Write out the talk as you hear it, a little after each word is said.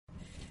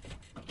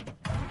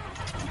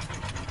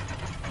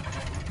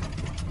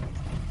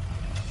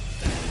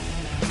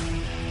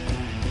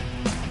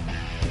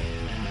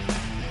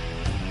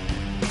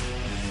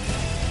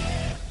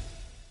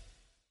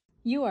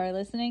You are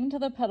listening to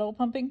the Pedal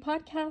Pumping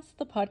Podcast,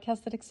 the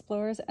podcast that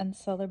explores and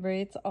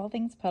celebrates all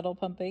things pedal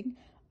pumping.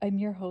 I'm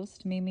your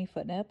host, Mimi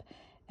Footnip,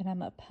 and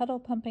I'm a pedal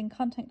pumping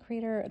content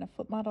creator and a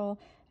foot model.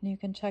 And you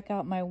can check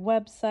out my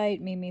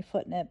website,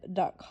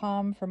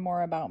 mimifootnip.com, for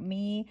more about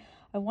me.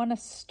 I want to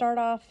start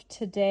off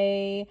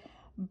today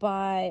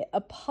by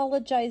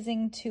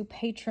apologizing to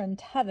patron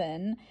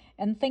Tevin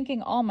and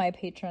thanking all my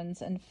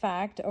patrons, in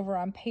fact, over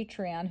on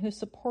Patreon who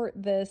support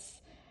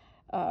this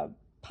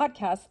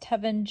podcast: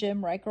 Tevin,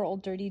 Jim, Riker,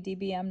 Old Dirty,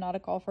 DBM, Not a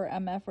Golfer,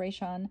 MF,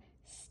 Rayshawn,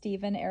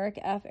 Steven, Eric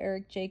F,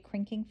 Eric J,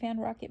 Crinking Fan,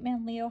 Rocket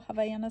Man, Leo,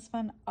 Havaianas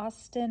Fan,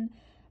 Austin,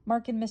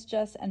 Mark and Miss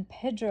Jess, and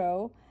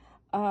Pedro.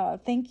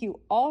 Thank you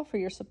all for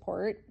your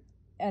support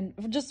and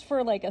just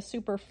for like a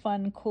super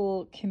fun,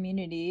 cool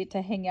community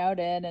to hang out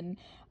in. And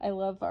I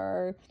love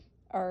our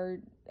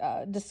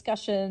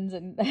discussions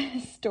and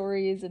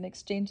stories and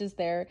exchanges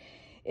there.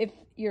 If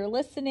you're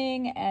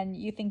listening and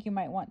you think you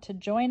might want to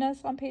join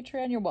us on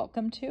Patreon, you're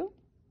welcome to.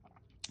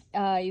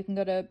 You can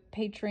go to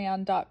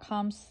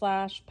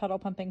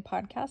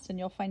patreon.com/pedalpumpingpodcast and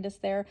you'll find us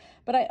there.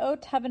 But I owe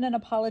Tevin an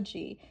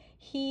apology.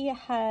 He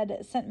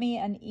had sent me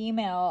an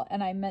email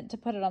and I meant to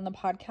put it on the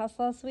podcast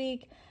last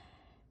week.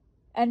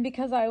 And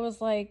because I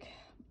was like,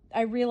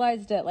 I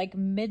realized at like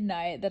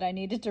midnight that I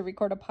needed to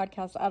record a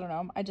podcast. I don't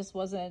know. I just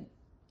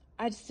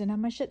didn't have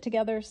my shit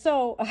together.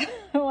 So I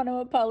want to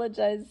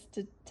apologize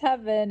to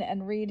Tevin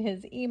and read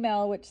his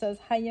email, which says,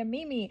 "Hiya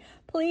Mimi,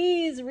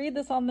 please read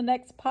this on the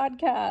next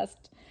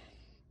podcast.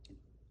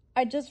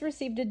 I just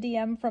received a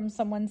DM from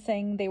someone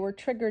saying they were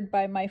triggered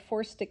by my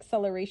forced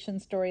acceleration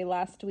story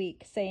last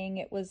week,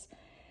 saying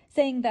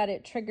that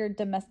it triggered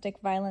domestic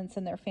violence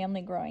in their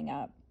family growing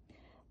up.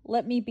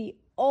 Let me be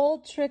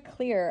ultra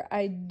clear.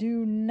 I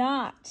do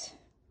not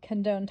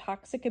condone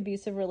toxic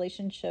abusive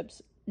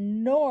relationships,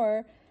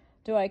 nor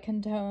do I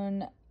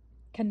condone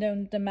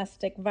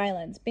domestic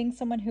violence. Being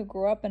someone who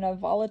grew up in a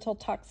volatile,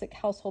 toxic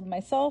household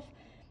myself,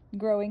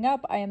 growing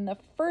up, I am the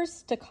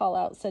first to call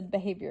out said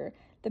behavior.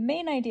 The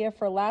main idea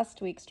for last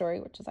week's story,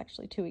 which is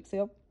actually 2 weeks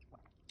ago,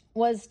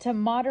 was to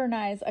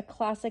modernize a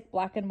classic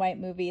black and white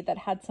movie that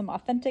had some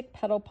authentic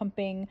pedal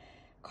pumping,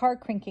 car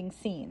cranking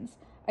scenes.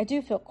 I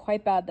do feel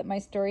quite bad that my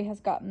story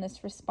has gotten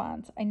this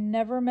response. I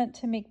never meant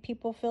to make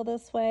people feel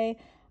this way.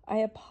 I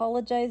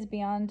apologize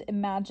beyond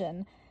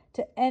imagine.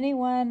 To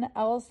anyone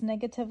else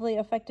negatively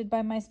affected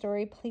by my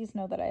story, please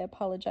know that I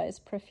apologize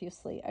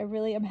profusely. I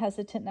really am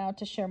hesitant now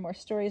to share more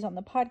stories on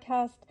the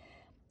podcast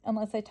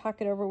unless I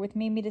talk it over with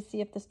Mimi to see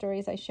if the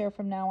stories I share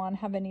from now on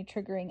have any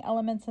triggering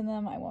elements in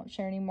them. I won't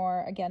share any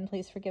more. Again,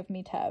 please forgive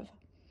me,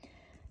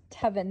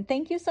 Tevin,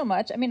 thank you so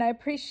much. I mean, I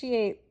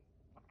appreciate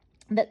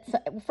that.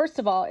 First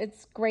of all,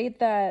 it's great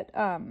that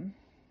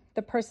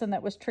the person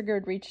that was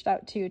triggered reached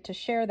out to you to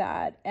share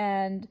that.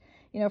 And,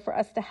 you know, for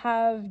us to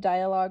have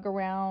dialogue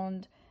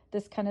around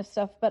this kind of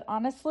stuff. But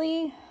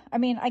honestly, I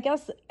mean, I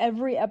guess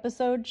every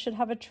episode should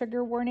have a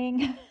trigger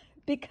warning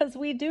because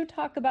we do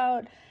talk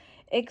about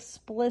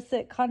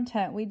explicit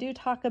content. We do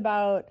talk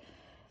about,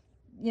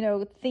 you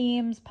know,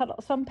 themes.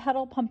 Some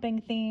pedal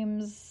pumping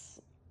themes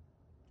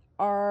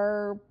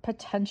are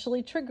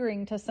potentially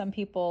triggering to some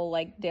people,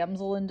 like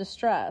damsel in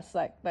distress.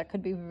 That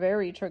could be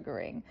very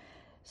triggering.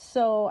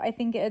 So I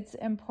think it's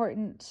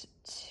important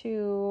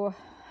to,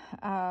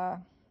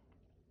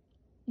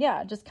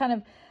 just kind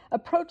of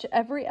approach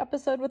every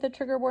episode with a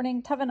trigger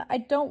warning. Tevin, I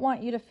don't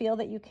want you to feel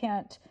that you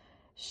can't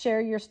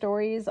share your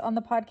stories on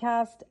the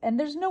podcast. And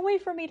there's no way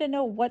for me to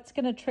know what's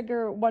going to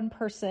trigger one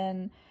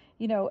person.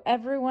 You know,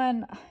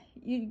 everyone,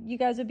 you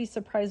guys would be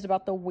surprised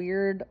about the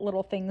weird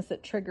little things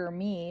that trigger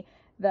me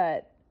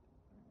that,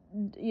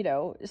 you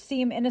know,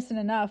 seem innocent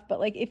enough. But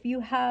like, if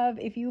you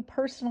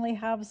personally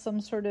have some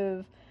sort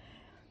of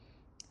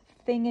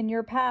thing in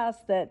your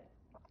past that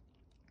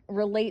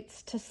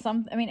relates to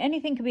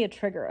anything could be a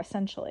trigger,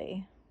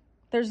 essentially.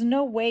 There's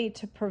no way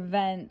to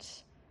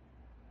prevent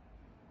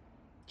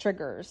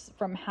triggers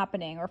from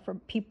happening or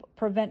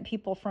prevent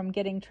people from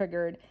getting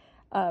triggered.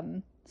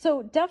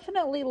 So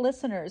definitely,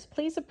 listeners,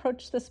 please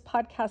approach this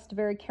podcast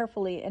very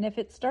carefully. And if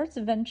it starts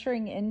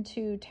venturing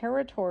into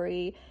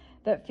territory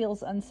that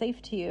feels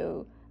unsafe to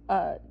you,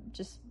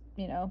 just,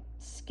 you know,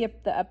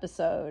 skip the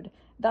episode.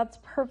 That's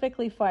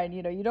perfectly fine.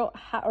 You know, you don't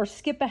or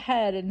skip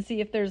ahead and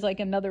see if there's like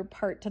another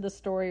part to the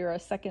story or a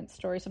second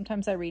story.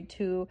 Sometimes I read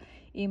 2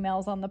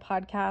 emails on the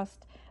podcast.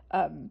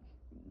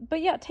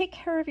 But yeah, take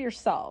care of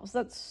yourselves.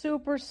 That's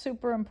super,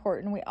 super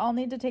important. We all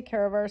need to take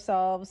care of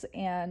ourselves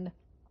and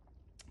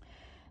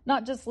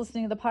not just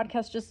listening to the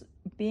podcast, just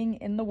being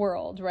in the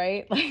world,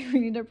 right? Like, we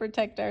need to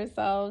protect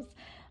ourselves.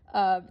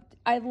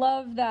 I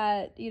love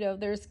that, you know,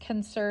 there's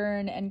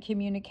concern and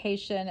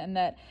communication, and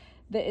that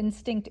the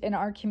instinct in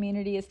our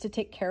community is to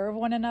take care of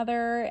one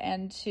another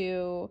and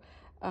to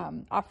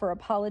offer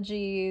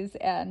apologies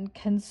and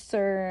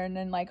concern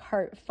and like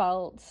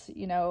heartfelt,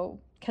 you know,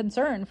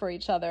 concern for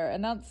each other.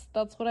 And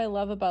that's what I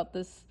love about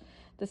this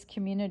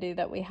community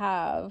that we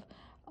have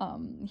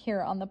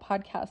here on the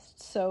podcast.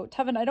 So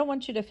Tevin, I don't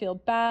want you to feel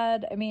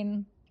bad. I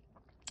mean,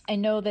 I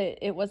know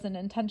that it wasn't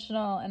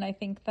intentional, and I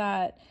think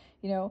that,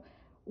 you know,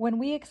 when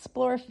we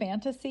explore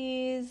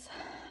fantasies,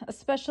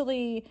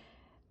 especially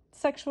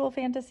sexual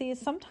fantasies,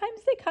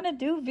 sometimes they kind of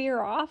do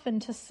veer off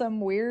into some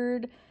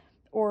weird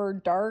or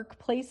dark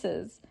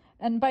places.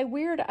 And by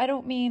weird, I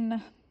don't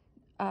mean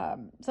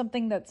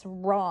something that's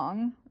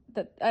wrong.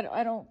 That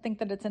I don't think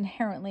that it's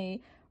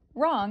inherently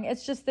wrong.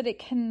 It's just that it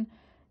can,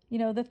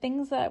 the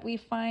things that we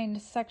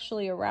find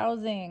sexually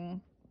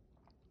arousing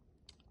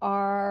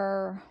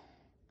are,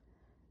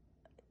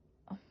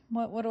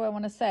 what do I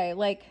want to say?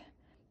 Like,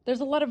 there's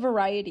a lot of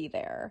variety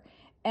there.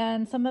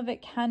 And some of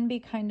it can be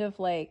kind of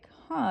like,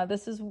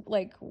 this is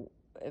like,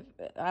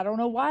 I don't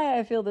know why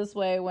I feel this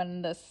way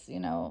when this,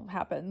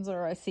 happens,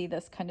 or I see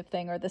this kind of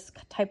thing, or this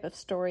type of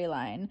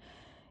storyline.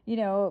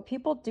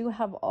 People do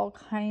have all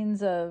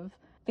kinds of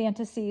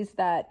fantasies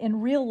that in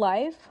real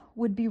life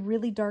would be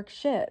really dark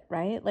shit,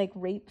 right? Like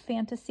rape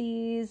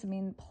fantasies. I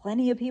mean,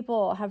 plenty of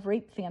people have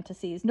rape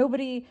fantasies.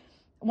 Nobody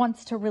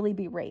wants to really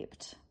be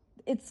raped.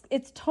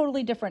 It's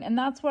totally different. And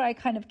that's what I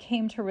kind of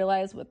came to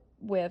realize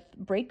with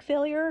brake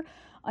failure.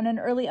 On an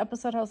early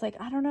episode, I was like,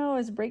 I don't know,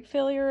 is brake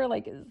failure,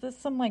 like, is this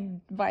some like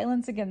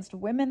violence against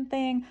women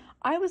thing?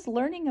 I was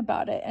learning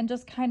about it and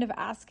just kind of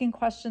asking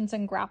questions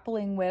and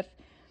grappling with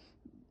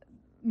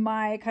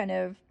my kind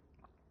of,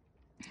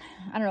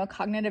 I don't know,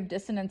 cognitive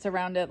dissonance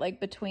around it, like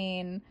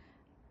between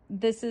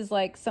this is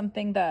like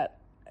something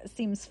that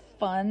seems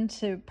fun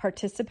to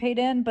participate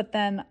in, but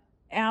then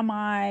am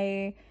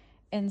I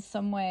in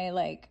some way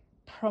like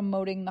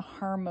promoting the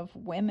harm of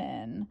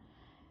women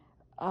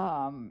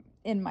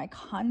in my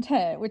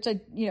content, which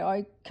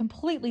I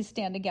completely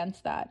stand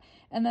against that.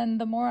 And then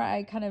the more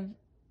I kind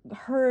of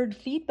heard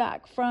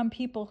feedback from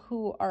people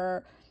who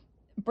are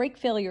brake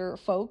failure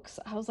folks,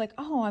 I was like,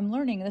 oh, I'm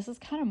learning. This is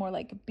kind of more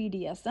like a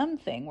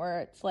BDSM thing where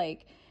it's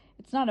like,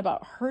 it's not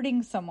about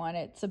hurting someone.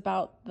 It's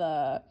about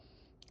the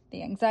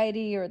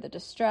anxiety or the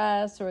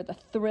distress or the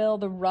thrill,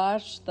 the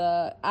rush,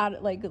 the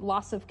like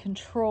loss of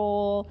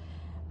control,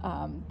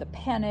 the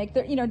panic.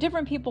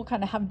 Different people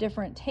kind of have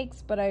different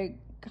takes, but I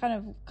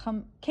kind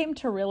of came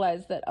to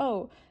realize that,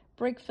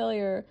 brake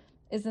failure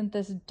isn't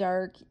this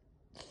dark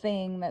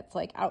thing that's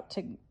like out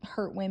to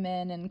hurt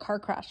women and car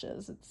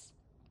crashes.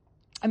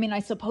 I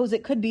suppose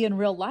it could be in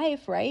real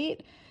life,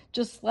 right?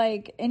 Just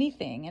like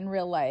anything in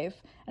real life.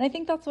 And I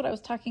think that's what I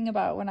was talking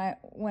about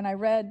when I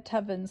read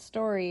Tevin's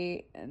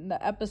story in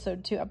the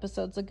episode 2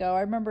 episodes ago.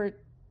 I remember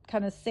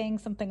kind of saying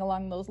something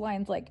along those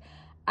lines, like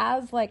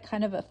as like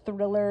kind of a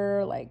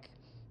thriller, like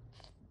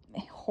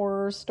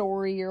horror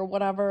story or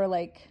whatever,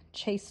 like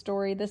chase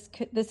story. This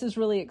is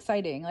really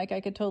exciting. Like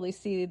I could totally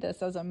see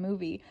this as a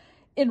movie.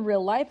 In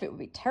real life, it would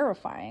be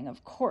terrifying,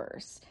 of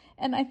course.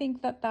 And I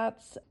think that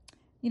that's,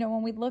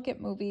 when we look at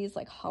movies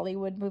like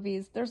Hollywood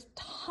movies, there's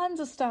tons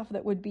of stuff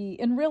that would be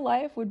in real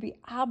life would be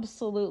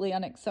absolutely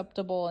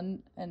unacceptable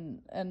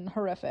and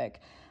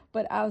horrific.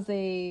 But as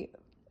a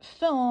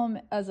film,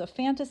 as a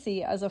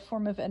fantasy, as a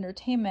form of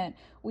entertainment,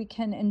 we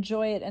can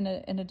enjoy it in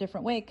a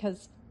different way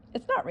because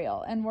it's not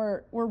real and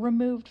we're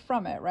removed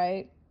from it,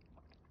 right?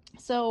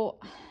 So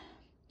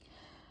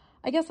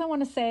I guess I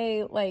want to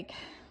say, like,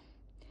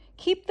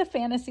 keep the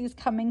fantasies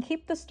coming,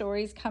 keep the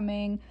stories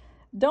coming.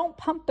 Don't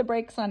pump the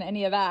brakes on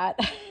any of that.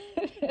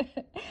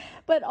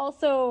 But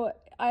also,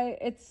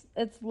 it's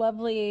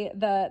lovely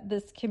that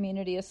this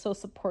community is so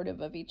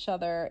supportive of each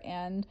other,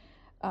 and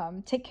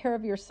take care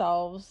of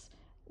yourselves.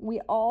 We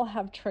all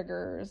have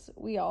triggers.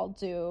 We all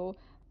do.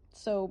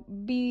 So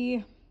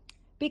be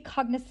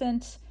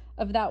cognizant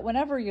of that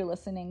whenever you're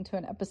listening to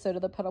an episode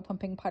of the Puddle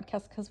Pumping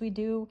Podcast, because we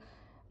do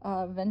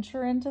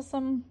venture into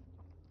some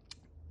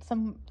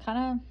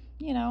kind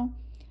of,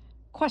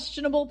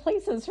 questionable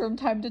places from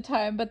time to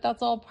time, but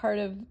that's all part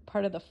of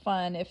the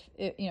fun. If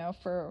it,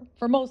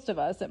 for most of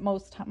us, at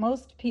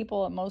most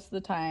people at most of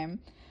the time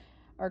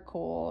are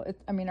cool.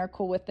 Are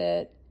cool with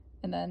it.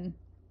 And then,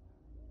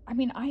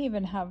 I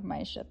even have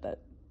my shit that,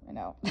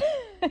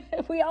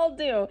 we all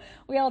do.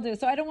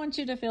 So I don't want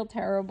you to feel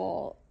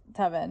terrible,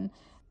 Tevin.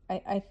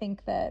 I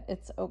think that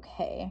it's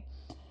okay.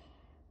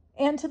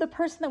 And to the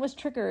person that was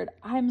triggered,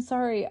 I'm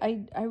sorry.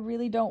 I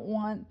really don't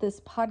want this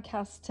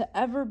podcast to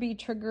ever be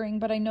triggering,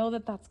 but I know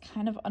that that's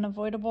kind of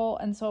unavoidable.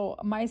 And so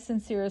my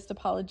sincerest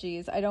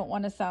apologies. I don't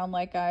want to sound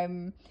like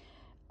I'm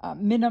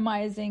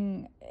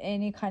minimizing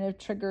any kind of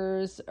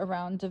triggers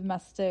around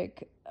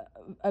domestic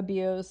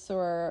abuse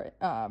or,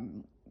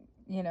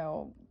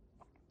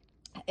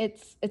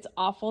 it's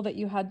awful that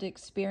you had to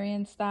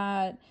experience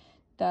that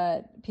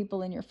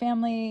people in your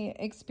family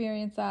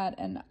experience that.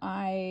 And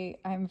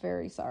I'm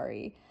very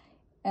sorry.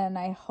 And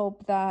I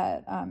hope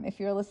that if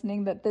you're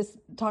listening, that this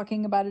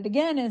talking about it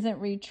again isn't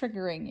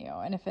re-triggering you.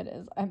 And if it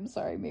is, I'm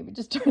sorry, maybe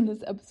just turn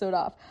this episode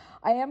off.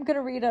 I am going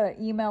to read an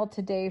email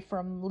today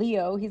from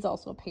Leo. He's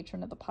also a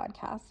patron of the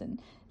podcast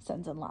and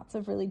sends in lots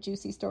of really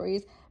juicy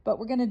stories. But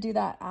we're going to do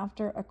that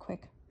after a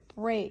quick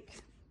break.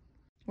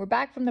 We're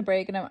back from the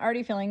break, and I'm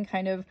already feeling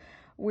kind of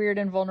weird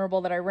and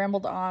vulnerable that I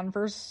rambled on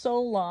for so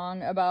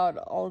long about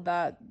all of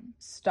that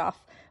stuff.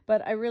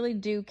 But I really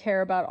do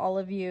care about all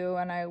of you,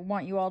 and I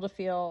want you all to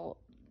feel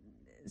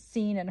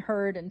seen and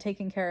heard and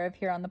taken care of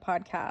here on the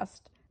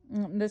podcast.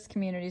 This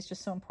community is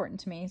just so important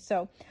to me.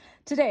 So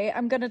today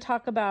I'm going to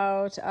talk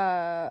about,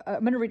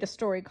 I'm going to read a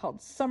story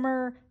called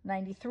Summer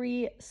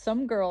 93,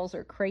 Some Girls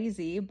Are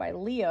Crazy by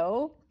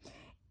Leo.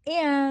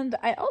 And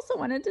I also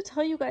wanted to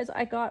tell you guys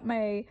I got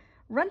my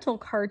rental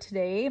car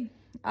today.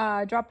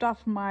 Dropped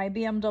off my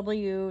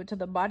BMW to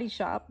the body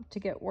shop to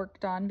get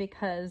worked on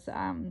because,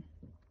 I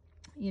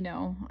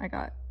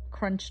got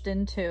crunched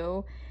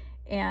into.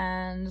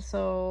 And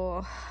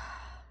so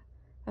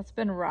that's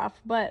been rough,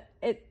 but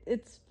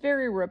it's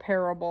very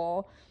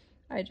repairable.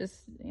 I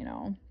just,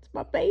 it's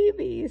my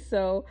baby.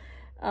 So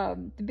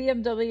the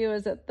BMW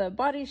is at the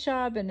body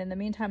shop, and in the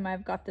meantime,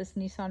 I've got this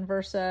Nissan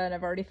Versa, and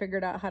I've already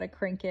figured out how to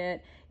crank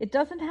it. It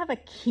doesn't have a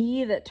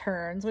key that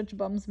turns, which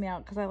bums me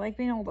out because I like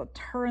being able to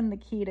turn the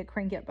key to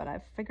crank it, but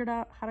I've figured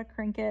out how to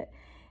crank it.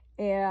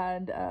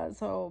 And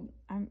so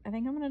I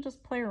think I'm going to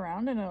just play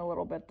around in it a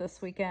little bit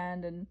this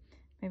weekend and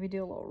maybe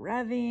do a little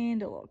revving,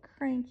 do a little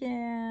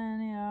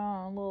cranking,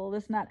 a little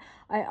this and that.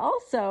 I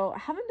also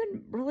haven't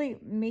been really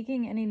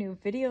making any new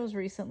videos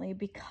recently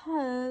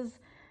because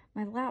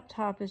my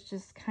laptop is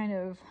just kind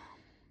of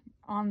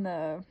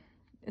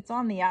it's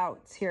on the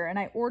outs here. And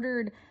I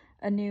ordered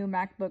a new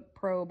MacBook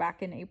Pro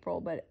back in April,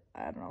 but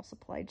I don't know,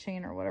 supply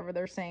chain or whatever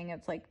they're saying,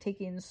 it's like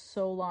taking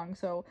so long.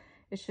 So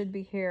it should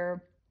be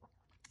here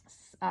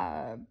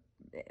by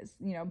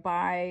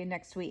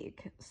next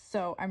week.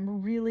 So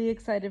I'm really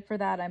excited for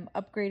that. I'm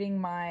upgrading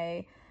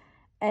my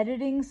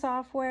editing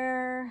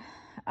software.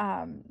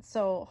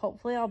 So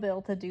hopefully I'll be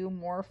able to do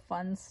more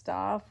fun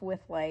stuff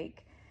with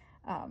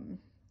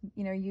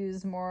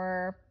use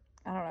more,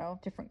 I don't know,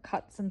 different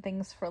cuts and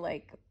things for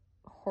like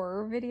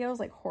horror videos,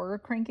 like horror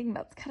cranking.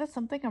 That's kind of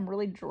something I'm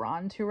really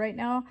drawn to right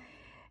now.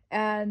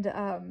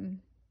 And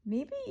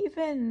maybe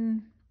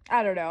even,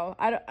 I don't know.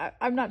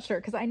 I'm not sure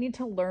because I need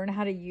to learn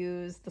how to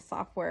use the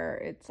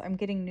software. I'm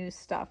getting new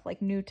stuff,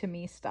 like new to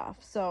me stuff.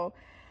 So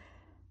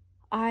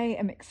I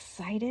am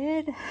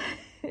excited.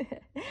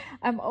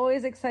 I'm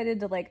always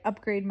excited to like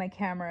upgrade my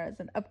cameras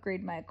and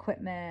upgrade my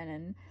equipment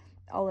and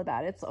all of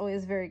that. It's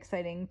always very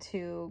exciting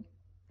to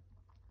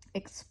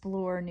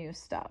explore new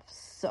stuff.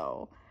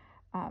 So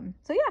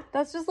yeah,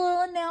 that's just a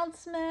little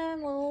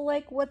announcement, a little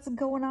like what's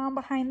going on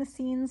behind the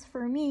scenes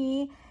for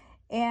me.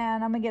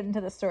 And I'm gonna get into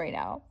the story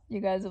now.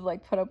 You guys have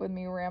like put up with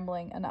me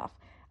rambling enough.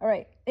 All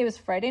right, it was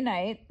Friday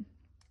night,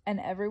 and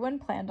everyone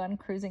planned on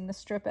cruising the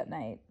Strip at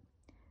night,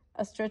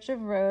 a stretch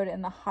of road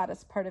in the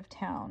hottest part of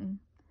town,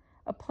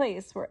 a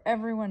place where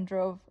everyone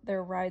drove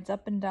their rides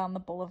up and down the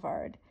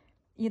boulevard,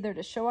 either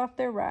to show off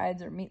their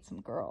rides or meet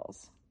some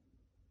girls.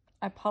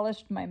 I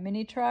polished my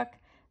mini truck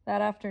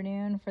that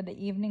afternoon for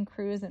the evening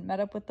cruise and met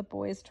up with the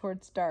boys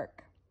towards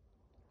dark.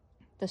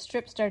 The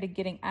Strip started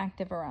getting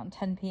active around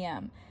 10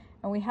 p.m.,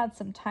 and we had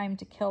some time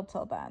to kill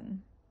till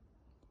then.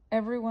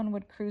 Everyone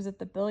would cruise at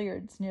the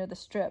billiards near the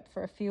Strip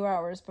for a few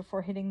hours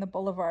before hitting the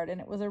boulevard,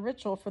 and it was a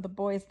ritual for the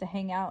boys to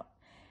hang out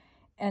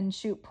and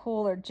shoot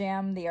pool or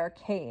jam the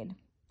arcade.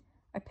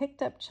 I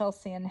picked up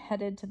Chelsea and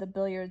headed to the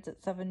billiards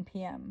at 7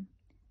 p.m.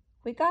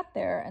 We got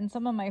there, and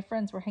some of my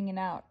friends were hanging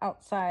out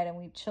outside, and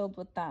we chilled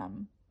with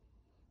them.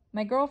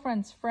 My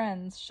girlfriend's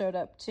friends showed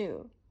up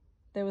too.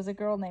 There was a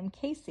girl named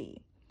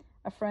Casey,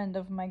 a friend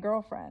of my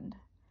girlfriend.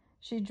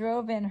 She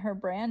drove in her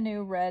brand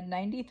new red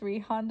 93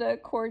 Honda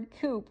Accord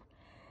coupe.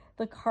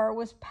 The car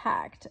was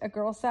packed. A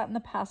girl sat in the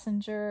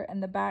passenger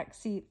and the back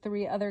seat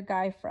 3 other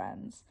guy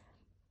friends.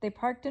 They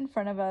parked in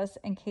front of us,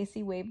 and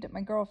Casey waved at my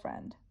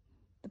girlfriend.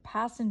 The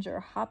passenger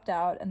hopped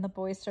out, and the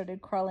boys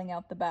started crawling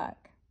out the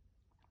back.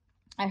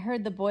 I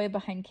heard the boy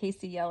behind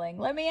Casey yelling,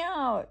 "Let me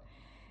out!"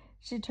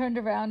 She turned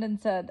around and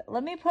said,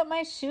 "Let me put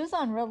my shoes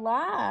on,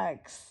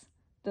 relax."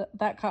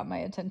 That caught my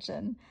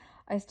attention.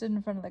 I stood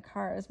in front of the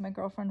car as my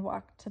girlfriend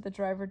walked to the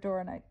driver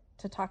door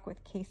to talk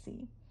with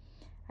Casey.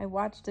 I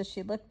watched as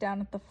she looked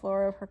down at the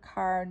floor of her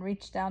car and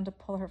reached down to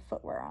pull her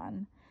footwear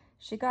on.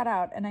 She got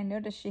out, and I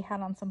noticed she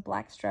had on some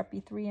black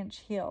strappy 3-inch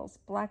heels,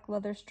 black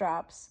leather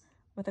straps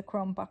with a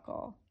chrome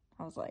buckle.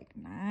 I was like,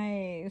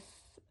 nice.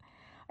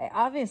 I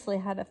obviously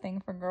had a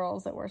thing for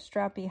girls that wore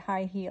strappy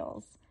high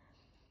heels.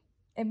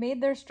 It made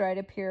their stride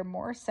appear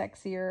more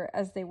sexier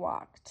as they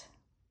walked.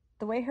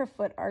 The way her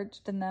foot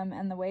arched in them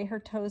and the way her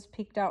toes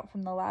peeked out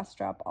from the last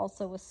strap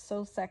also was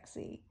so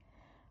sexy.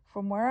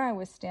 From where I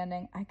was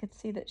standing, I could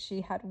see that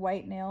she had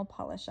white nail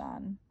polish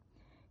on.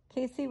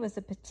 Casey was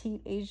a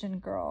petite Asian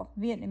girl,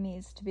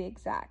 Vietnamese to be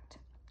exact.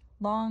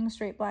 Long,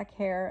 straight black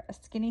hair, a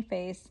skinny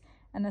face,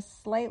 and a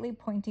slightly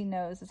pointy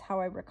nose is how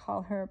I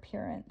recall her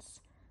appearance.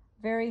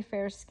 Very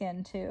fair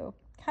skin, too.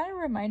 Kind of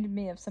reminded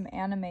me of some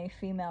anime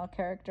female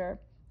character.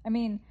 I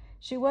mean,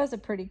 she was a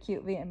pretty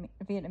cute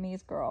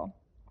Vietnamese girl.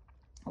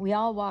 We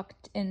all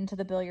walked into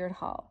the billiard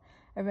hall.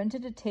 I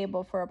rented a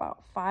table for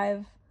about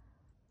 5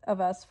 of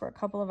us for a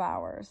couple of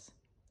hours.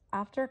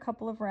 After a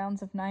couple of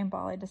rounds of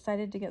 9-ball, I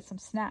decided to get some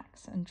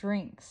snacks and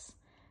drinks.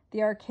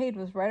 The arcade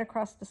was right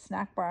across the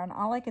snack bar, and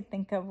all I could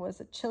think of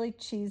was a chili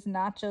cheese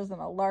nachos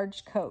and a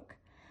large Coke.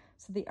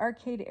 so the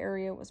arcade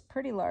area was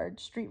pretty large.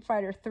 Street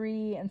Fighter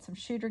 3 and some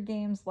shooter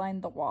games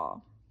lined the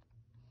wall.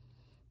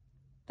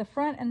 The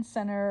front and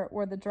center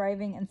were the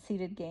driving and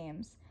seated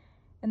games.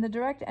 In the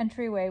direct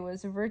entryway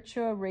was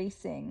Vitura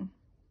Racing,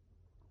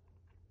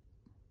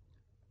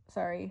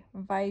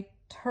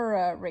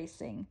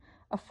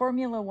 a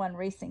Formula One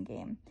racing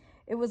game.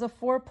 It was a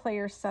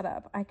 4-player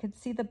setup. I could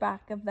see the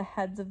back of the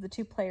heads of the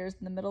 2 players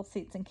in the middle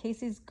seats and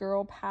Casey's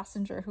girl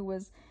passenger who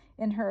was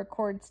in her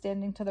Accord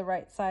standing to the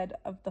right side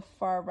of the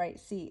far right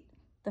seat.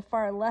 The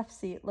far left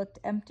seat looked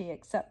empty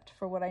except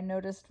for what I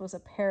noticed was a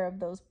pair of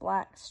those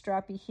black,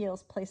 strappy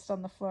heels placed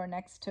on the floor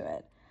next to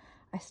it.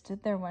 I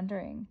stood there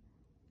wondering,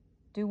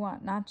 do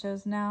want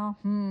nachos now?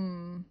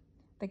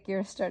 The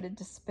gear started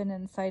to spin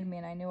inside me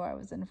and I knew I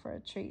was in for a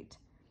treat.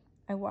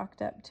 I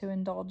walked up to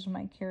indulge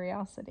my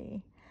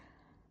curiosity.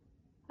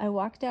 I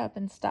walked up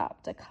and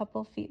stopped a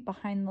couple feet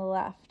behind the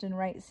left and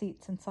right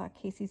seats and saw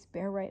Casey's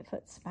bare right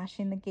foot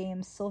smashing the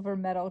game's silver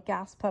metal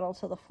gas pedal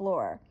to the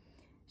floor.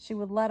 She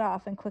would let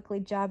off and quickly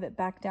jab it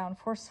back down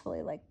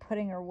forcefully, like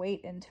putting her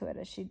weight into it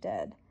as she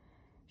did.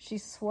 She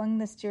swung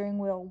the steering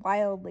wheel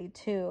wildly,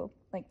 too,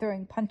 like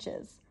throwing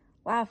punches,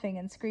 laughing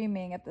and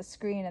screaming at the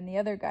screen and the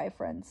other guy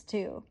friends,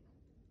 too.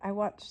 I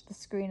watched the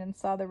screen and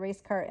saw the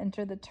race car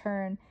enter the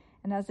turn,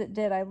 and as it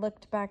did, I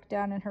looked back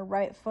down and her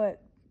right foot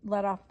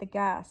let off the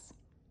gas.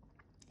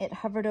 It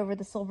hovered over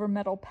the silver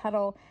metal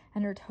pedal,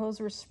 and her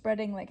toes were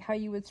spreading like how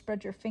you would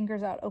spread your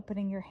fingers out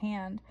opening your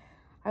hand.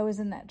 I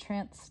was in that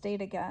trance state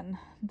again.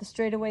 The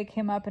straightaway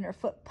came up, and her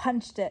foot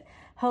punched it,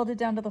 held it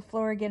down to the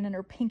floor again, and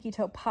her pinky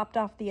toe popped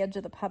off the edge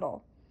of the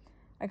pedal.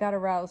 I got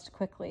aroused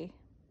quickly.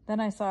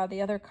 Then I saw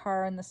the other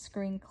car on the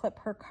screen clip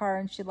her car,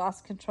 and she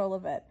lost control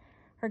of it.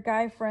 Her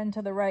guy friend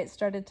to the right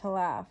started to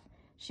laugh.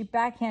 She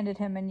backhanded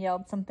him and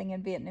yelled something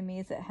in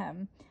Vietnamese at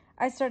him.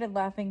 I started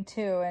laughing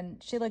too,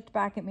 and she looked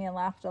back at me and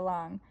laughed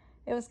along.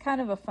 It was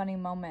kind of a funny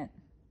moment.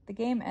 The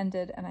game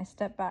ended, and I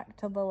stepped back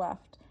to the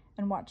left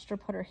and watched her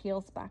put her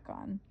heels back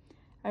on.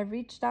 I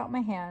reached out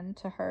my hand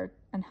to her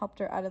and helped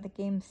her out of the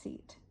game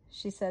seat.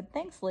 She said,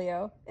 "Thanks,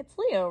 Leo. It's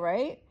Leo,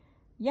 right?"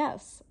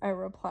 "Yes," I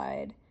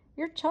replied.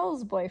 "You're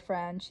Cho's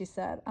boyfriend," she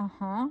said.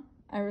 "Uh-huh,"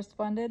 I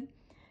responded.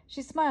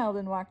 She smiled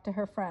and walked to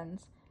her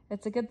friends.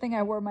 It's a good thing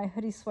I wore my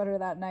hoodie sweater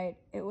that night.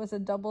 It was a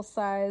double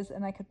size,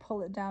 and I could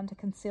pull it down to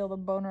conceal the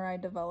boner I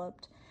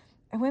developed.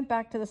 I went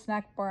back to the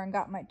snack bar and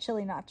got my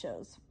chili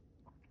nachos.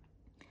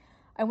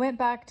 I went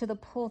back to the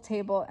pool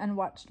table and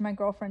watched my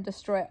girlfriend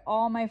destroy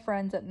all my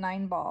friends at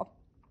 9-ball.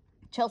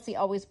 Chelsea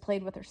always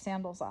played with her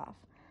sandals off.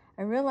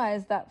 I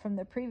realized that from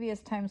the previous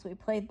times we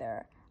played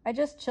there. I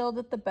just chilled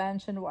at the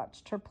bench and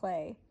watched her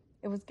play.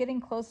 It was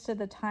getting close to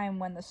the time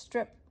when the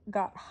strip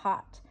got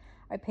hot.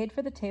 I paid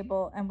for the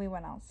table and we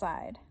went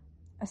outside.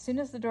 As soon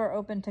as the door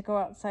opened to go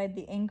outside,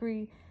 the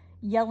angry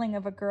yelling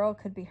of a girl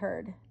could be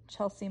heard.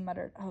 Chelsea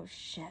muttered, "Oh,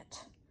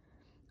 shit."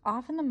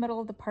 Off in the middle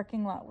of the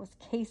parking lot was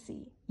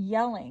Casey,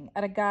 yelling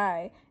at a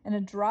guy in a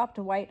dropped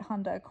white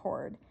Honda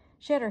Accord.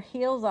 She had her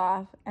heels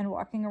off and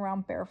walking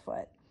around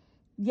barefoot,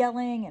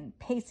 yelling and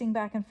pacing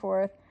back and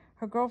forth,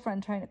 her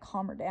girlfriend trying to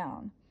calm her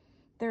down.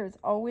 There is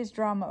always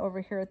drama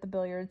over here at the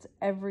billiards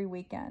every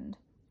weekend.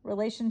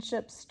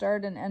 Relationships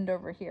start and end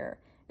over here.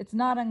 It's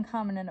not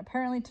uncommon, and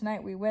apparently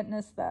tonight we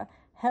witnessed the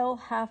Hell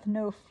Hath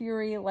No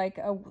Fury Like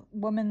a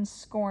Woman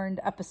Scorned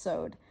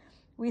episode.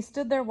 We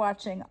stood there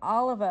watching,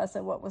 all of us,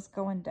 at what was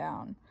going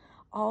down.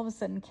 All of a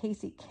sudden,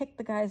 Casey kicked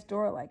the guy's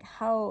door like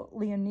how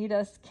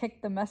Leonidas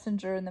kicked the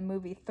messenger in the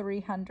movie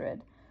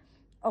 300.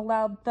 A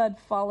loud thud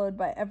followed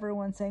by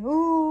everyone saying,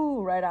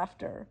 "Ooh," right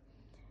after.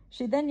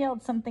 She then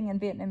yelled something in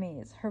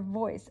Vietnamese. Her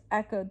voice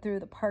echoed through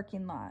the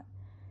parking lot.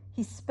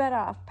 He sped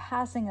off,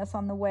 passing us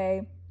on the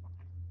way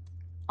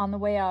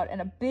out, and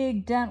a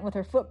big dent with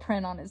her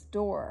footprint on his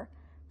door.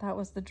 That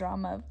was the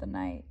drama of the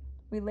night.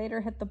 We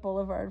later hit the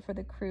boulevard for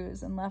the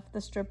cruise and left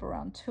the strip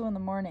around 2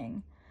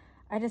 a.m.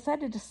 I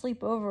decided to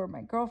sleep over at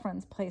my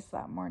girlfriend's place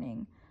that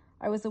morning.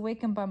 I was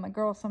awakened by my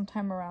girl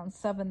sometime around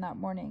 7 that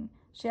morning.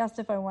 She asked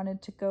if I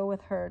wanted to go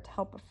with her to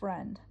help a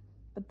friend.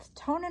 But the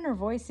tone in her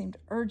voice seemed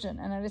urgent,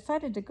 and I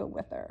decided to go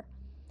with her.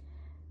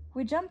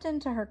 We jumped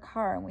into her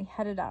car and we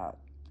headed out.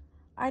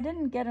 I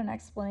didn't get an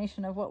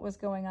explanation of what was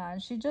going on.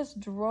 She just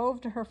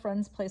drove to her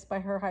friend's place by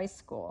her high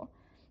school.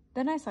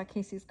 Then I saw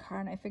Casey's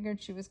car and I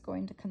figured she was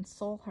going to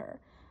console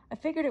her. I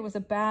figured it was a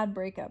bad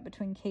breakup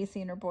between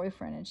Casey and her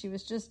boyfriend and she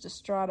was just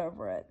distraught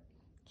over it.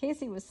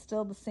 Casey was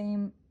still in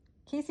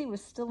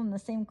the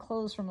same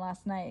clothes from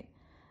last night.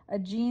 A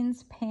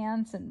jeans,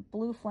 pants, and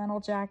blue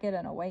flannel jacket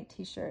and a white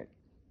t-shirt.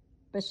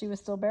 But she was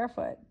still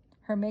barefoot.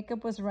 Her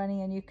makeup was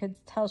runny and you could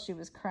tell she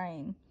was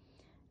crying.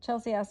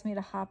 Chelsea asked me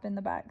to hop in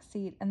the back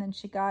seat, and then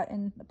she got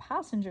in the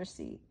passenger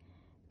seat.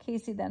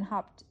 Casey then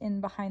hopped in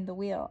behind the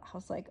wheel. I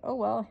was like, "Oh,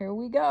 well, here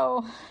we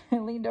go." I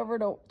leaned over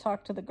to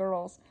talk to the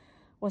girls.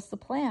 "What's the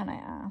plan?" I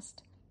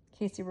asked.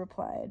 Casey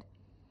replied,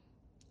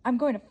 "I'm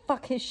going to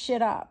fuck his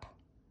shit up."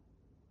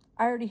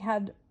 I already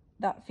had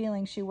that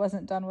feeling she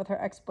wasn't done with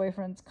her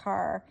ex-boyfriend's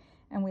car,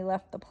 and we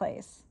left the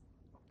place.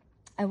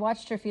 I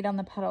watched her feet on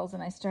the pedals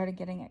and I started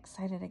getting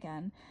excited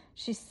again.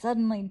 She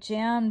suddenly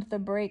jammed the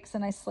brakes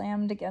and I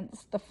slammed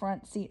against the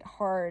front seat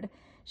hard.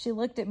 She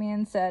looked at me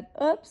and said,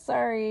 "Oops,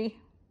 sorry."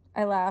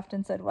 I laughed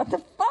and said, "What the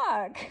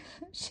fuck?"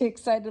 She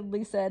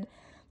excitedly said,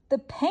 "The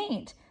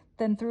paint,"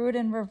 then threw it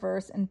in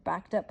reverse and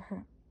backed up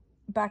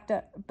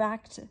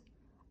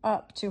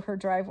to her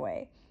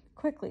driveway.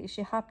 Quickly,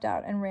 she hopped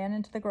out and ran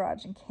into the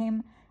garage and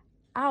came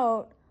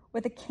out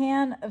with a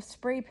can of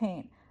spray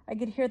paint. I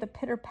could hear the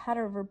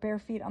pitter-patter of her bare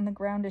feet on the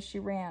ground as she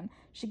ran.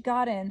 She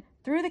got in,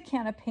 threw the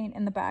can of paint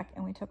in the back,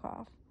 and we took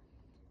off.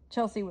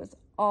 Chelsea was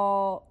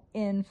all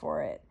in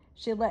for it.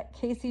 She let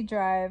Casey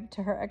drive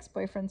to her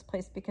ex-boyfriend's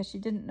place because she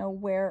didn't know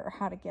where or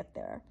how to get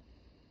there.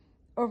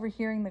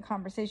 Overhearing the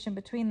conversation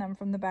between them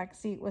from the back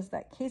seat was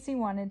that Casey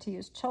wanted to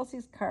use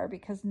Chelsea's car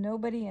because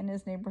nobody in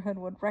his neighborhood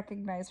would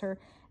recognize her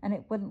and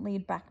it wouldn't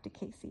lead back to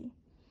Casey.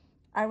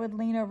 I would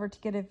lean over to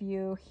get a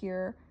view,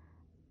 hear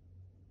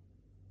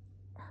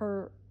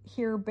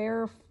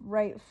bare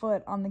right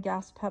foot on the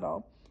gas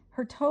pedal,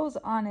 her toes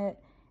on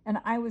it, and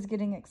I was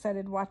getting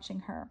excited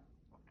watching her.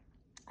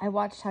 I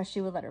watched how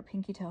she would let her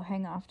pinky toe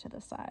hang off to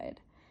the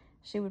side.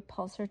 She would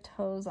pulse her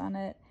toes on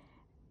it,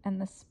 and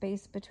the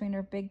space between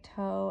her big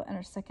toe and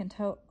her second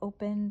toe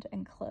opened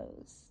and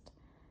closed.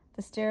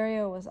 The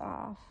stereo was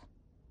off.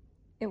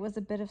 It was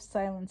a bit of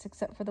silence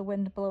except for the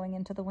wind blowing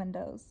into the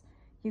windows.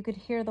 You could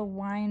hear the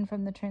whine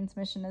from the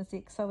transmission as the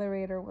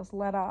accelerator was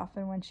let off,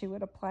 and when she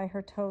would apply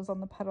her toes on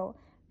the pedal,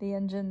 the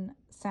engine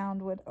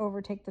sound would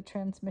overtake the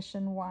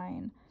transmission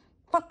whine.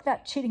 "Fuck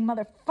that cheating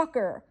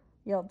motherfucker!"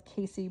 yelled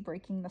Casey,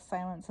 breaking the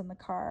silence in the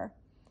car.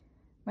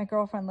 My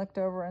girlfriend looked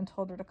over and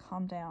told her to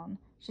calm down.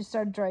 She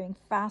started driving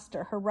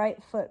faster, her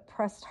right foot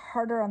pressed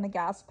harder on the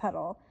gas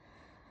pedal.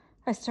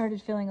 I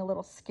started feeling a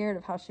little scared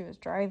of how she was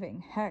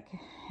driving. Heck,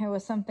 it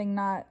was something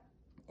not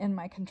in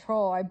my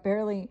control. I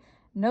barely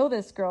know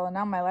this girl, and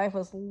now my life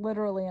was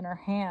literally in her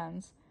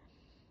hands.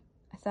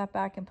 I sat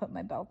back and put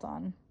my belt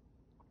on.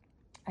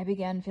 I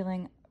began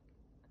feeling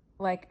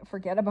like,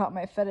 forget about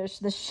my fetish,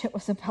 this shit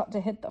was about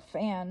to hit the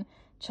fan.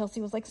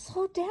 Chelsea was like,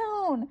 "Slow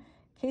down."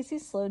 Casey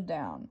slowed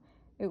down.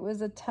 It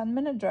was a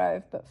 10-minute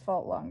drive, but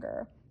felt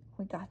longer.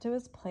 We got to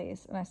his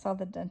place, and I saw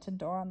the dented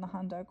door on the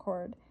Honda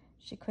Accord.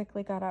 She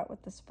quickly got out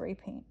with the spray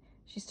paint.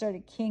 She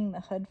started keying the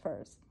hood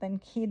first, then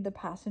keyed the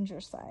passenger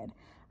side.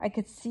 I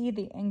could see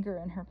the anger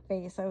in her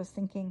face. I was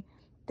thinking,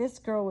 this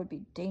girl would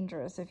be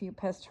dangerous if you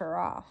pissed her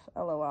off,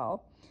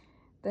 LOL.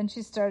 Then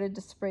she started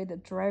to spray the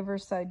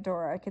driver's side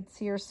door. I could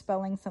see her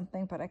spelling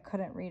something, but I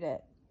couldn't read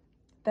it.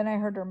 Then I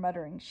heard her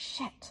muttering,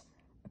 "Shit."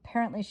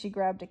 Apparently she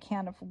grabbed a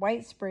can of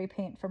white spray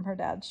paint from her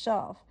dad's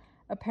shelf.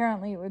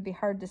 Apparently it would be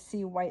hard to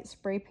see white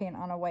spray paint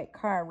on a white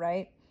car,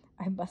 right?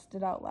 I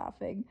busted out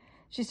laughing.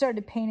 She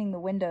started painting the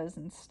windows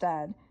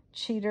instead.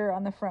 Cheater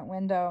on the front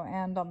window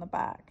and on the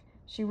back.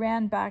 She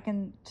ran back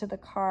into the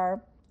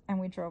car and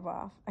we drove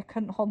off. I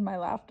couldn't hold my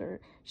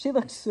laughter. She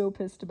looked so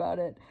pissed about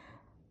it.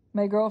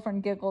 My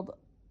girlfriend giggled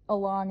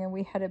along and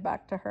we headed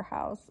back to her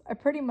house. I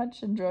pretty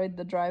much enjoyed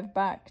the drive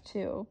back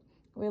too.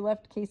 We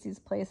left Casey's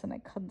place and I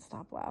couldn't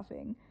stop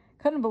laughing.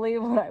 Couldn't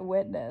believe what I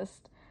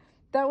witnessed.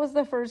 That was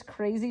the first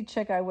crazy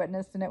chick I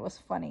witnessed and it was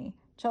funny.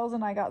 Chels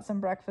and I got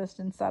some breakfast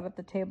and sat at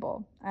the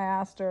table. I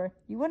asked her,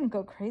 "You wouldn't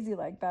go crazy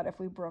like that if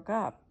we broke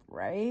up,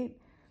 right?"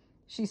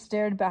 She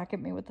stared back at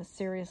me with a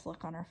serious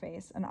look on her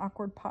face, an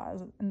awkward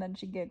pause, and then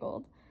she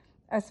giggled.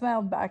 I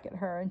smiled back at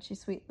her and she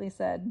sweetly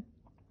said,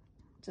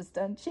 "Just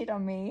don't cheat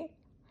on me."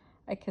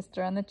 I kissed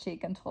her on the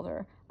cheek and told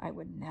her I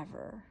would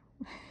never.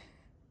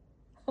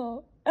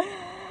 Oh,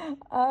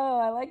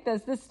 I like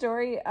this. This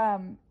story,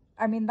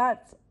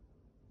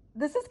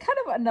 this is kind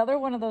of another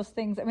one of those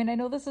things. I mean, I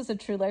know this is a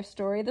true life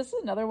story. This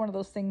is another one of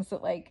those things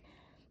that, like,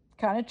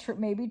 kind of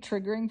maybe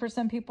triggering for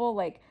some people,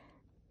 like,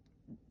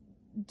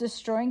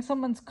 destroying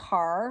someone's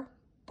car.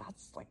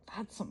 That's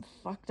some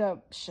fucked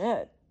up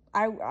shit.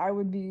 That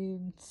would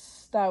be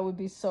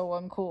so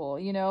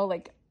uncool, you know,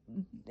 like,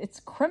 it's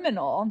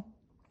criminal,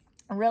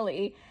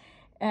 really.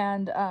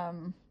 And,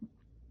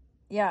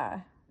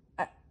 yeah,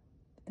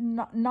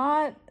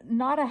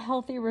 not a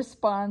healthy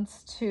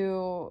response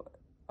to,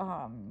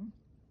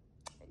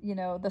 you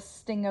know, the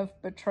sting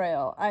of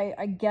betrayal.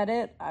 I get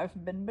it. I've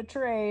been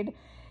betrayed.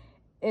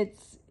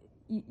 It's,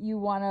 you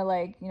want to,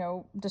 like, you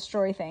know,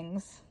 destroy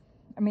things.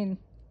 I mean,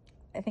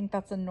 I think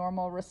that's a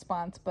normal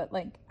response, but,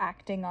 like,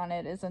 acting on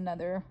it is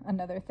another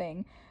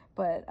thing.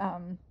 But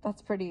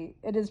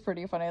it is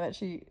pretty funny that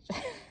she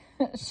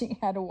she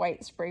had a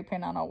white spray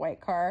paint on a white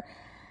car.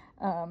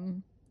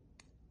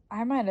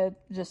 I might have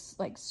just,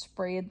 like,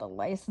 sprayed the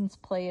license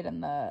plate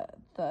and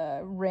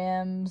the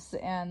rims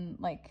and,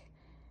 like,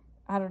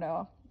 I don't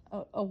know,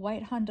 a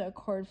white Honda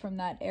Accord from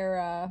that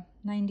era,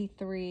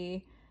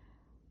 93.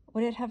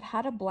 Would it have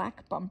had a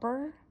black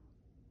bumper?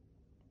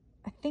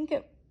 I think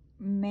it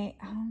may.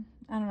 I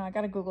don't know. I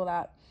gotta Google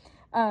that.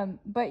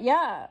 But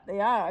yeah.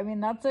 I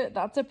mean,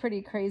 that's a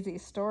pretty crazy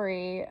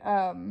story.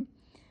 I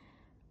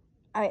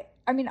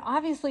mean,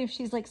 obviously, if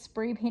she's, like,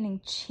 spray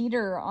painting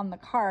cheater on the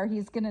car,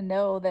 he's gonna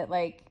know that,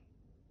 like,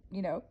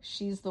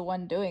 she's the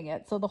one doing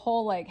it. So the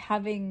whole like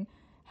having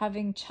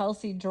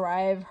Chelsea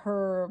drive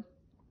her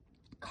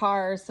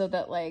car so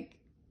that like,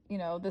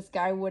 this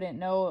guy wouldn't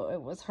know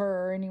it was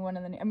her or anyone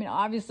in the, I mean,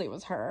 obviously it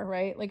was her,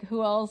 right? Like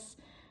who else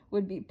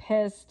would be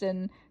pissed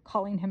and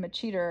calling him a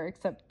cheater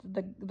except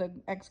the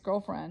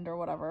ex-girlfriend or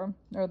whatever,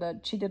 or the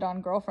cheated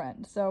on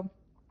girlfriend. So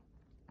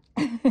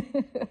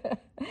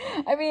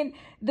I mean,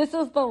 this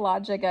is the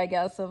logic, I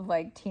guess, of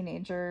like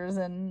teenagers,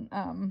 and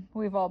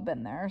we've all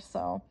been there.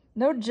 So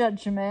no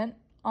judgment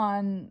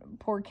on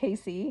poor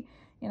Casey.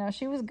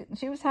 She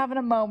was having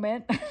a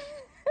moment.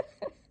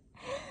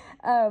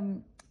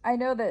 I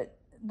know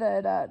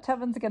that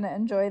Tevin's gonna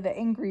enjoy the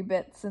angry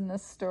bits in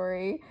this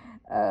story,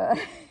 and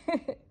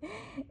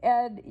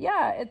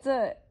yeah, it's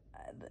the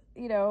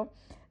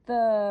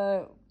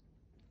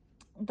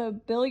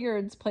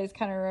billiards place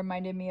kind of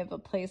reminded me of a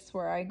place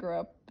where I grew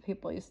up.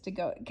 People used to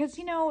go because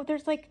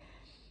there's like,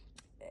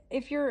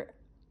 if you're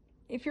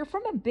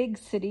from a big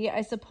city,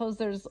 I suppose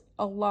there's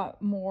a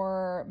lot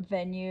more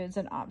venues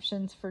and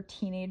options for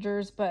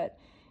teenagers. But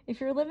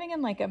if you're living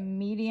in like a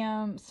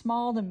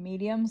small to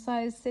medium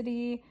sized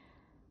city,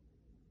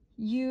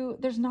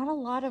 there's not a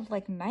lot of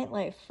like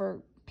nightlife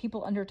for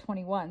people under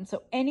 21.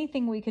 So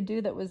anything we could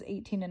do that was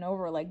 18 and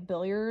over, like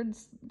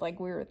billiards, like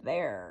we were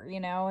there,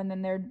 and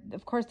then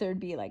there'd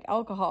be like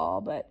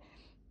alcohol, but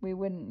we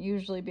wouldn't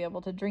usually be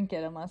able to drink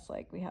it unless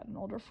like we had an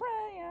older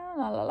friend,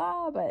 la la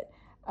la. But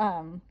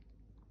I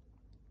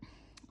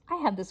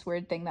had this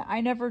weird thing that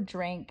I never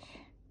drank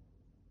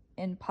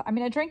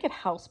I drank at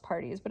house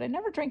parties, but I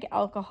never drank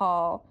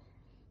alcohol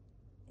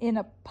in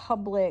a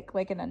public,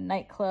 like in a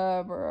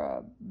nightclub or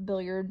a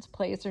billiards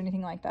place or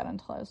anything like that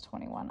until I was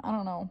 21. I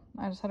don't know.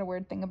 I just had a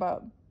weird thing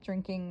about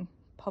drinking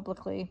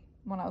publicly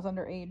when I was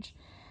underage.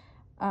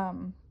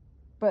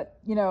 But,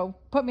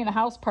 put me in a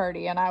house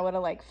party and I would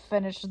have like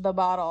finished the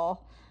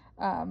bottle.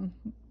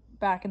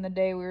 Back in the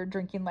day, we were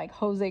drinking like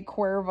Jose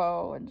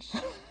Cuervo and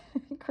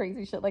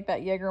crazy shit like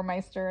that,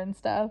 Jägermeister and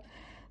stuff.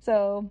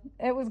 So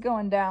it was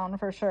going down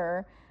for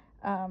sure.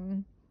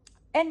 And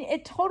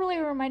it totally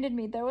reminded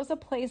me, there was a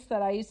place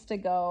that I used to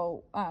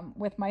go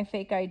with my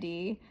fake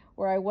ID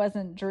where I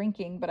wasn't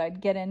drinking, but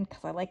I'd get in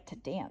because I like to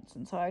dance.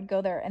 And so I'd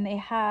go there and they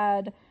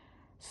had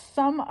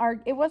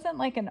it wasn't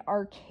like an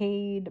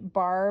arcade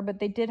bar, but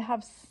they did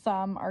have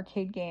some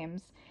arcade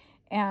games.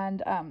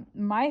 And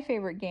my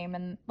favorite game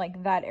in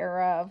like that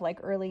era of like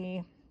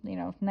early,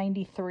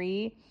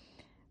 93,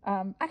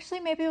 actually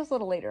maybe it was a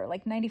little later,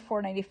 like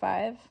 94,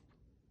 95.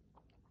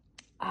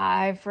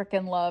 I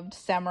freaking loved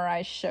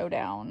Samurai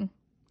Showdown.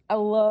 I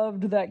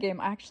loved that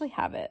game. I actually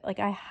have it. Like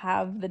I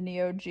have the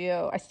Neo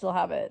Geo. I still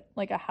have it.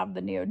 Like I have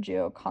the Neo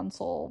Geo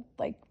console,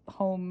 like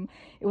home.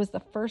 It was the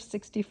first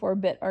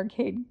 64-bit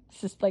arcade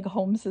like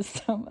home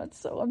system.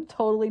 I'm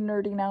totally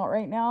nerding out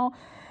right now.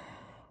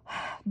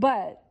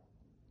 But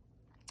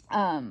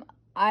and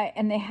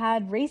they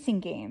had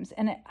racing games,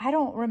 and I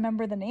don't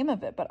remember the name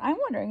of it, but I'm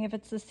wondering if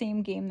it's the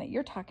same game that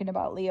you're talking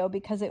about, Leo,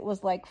 because it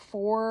was like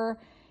four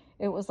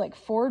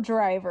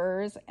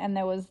drivers, and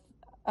there was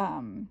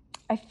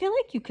I feel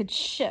like you could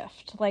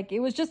shift, like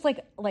it was just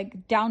like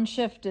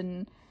downshift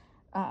and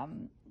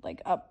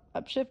like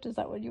upshift, is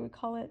that what you would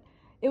call it?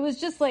 It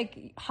was just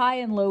like high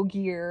and low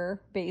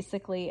gear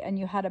basically, and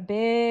you had a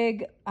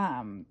big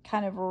kind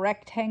of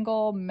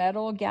rectangle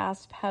metal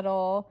gas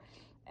pedal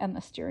and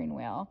the steering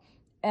wheel,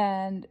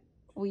 and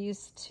we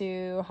used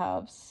to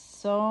have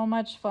so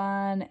much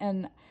fun.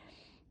 And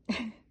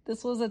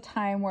this was a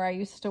time where I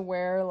used to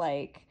wear,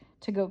 like,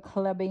 to go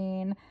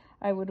clubbing,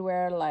 I would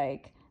wear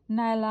like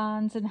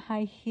nylons and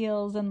high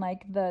heels and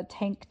like the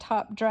tank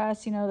top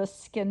dress, the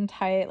skin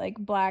tight like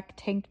black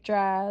tank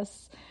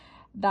dress.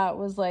 That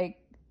was like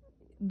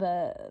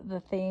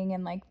the thing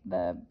in like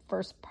the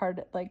first part,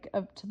 like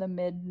up to the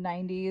mid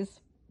 90s.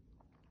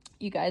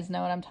 You guys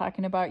know what I'm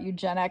talking about. You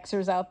Gen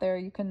Xers out there,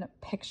 you can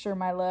picture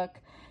my look.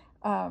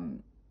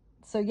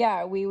 So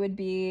yeah, we would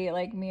be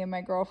like, me and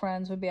my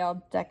girlfriends would be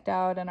all decked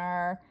out in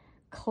our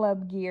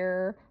club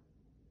gear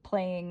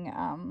playing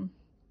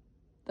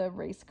the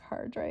race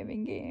car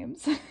driving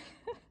games.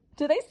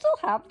 Do they still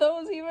have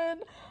those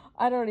even?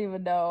 I don't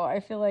even know. I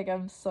feel like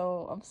I'm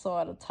so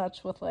out of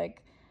touch with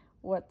like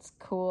what's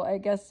cool. I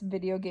guess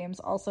video games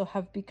also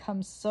have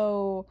become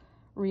so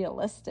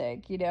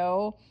realistic,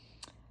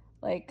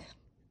 like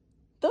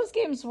those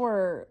games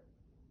were,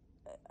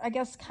 I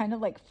guess, kind of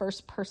like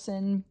first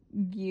person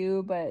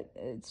view, but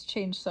it's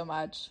changed so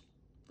much.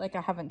 Like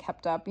I haven't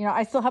kept up.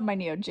 I still have my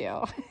Neo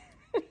Geo.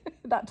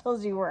 That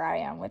tells you where I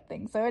am with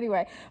things. So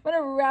anyway, I'm going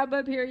to wrap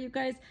up here. You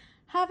guys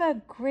have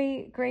a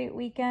great, great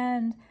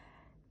weekend.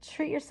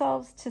 Treat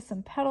yourselves to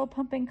some pedal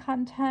pumping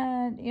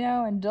content,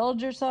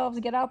 indulge yourselves,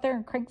 get out there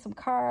and crank some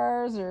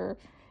cars, or,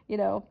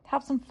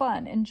 have some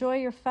fun. Enjoy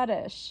your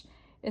fetish.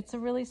 It's a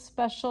really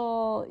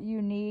special,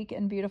 unique,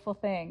 and beautiful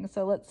thing.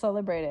 So let's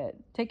celebrate it.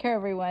 Take care,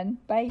 everyone.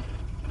 Bye.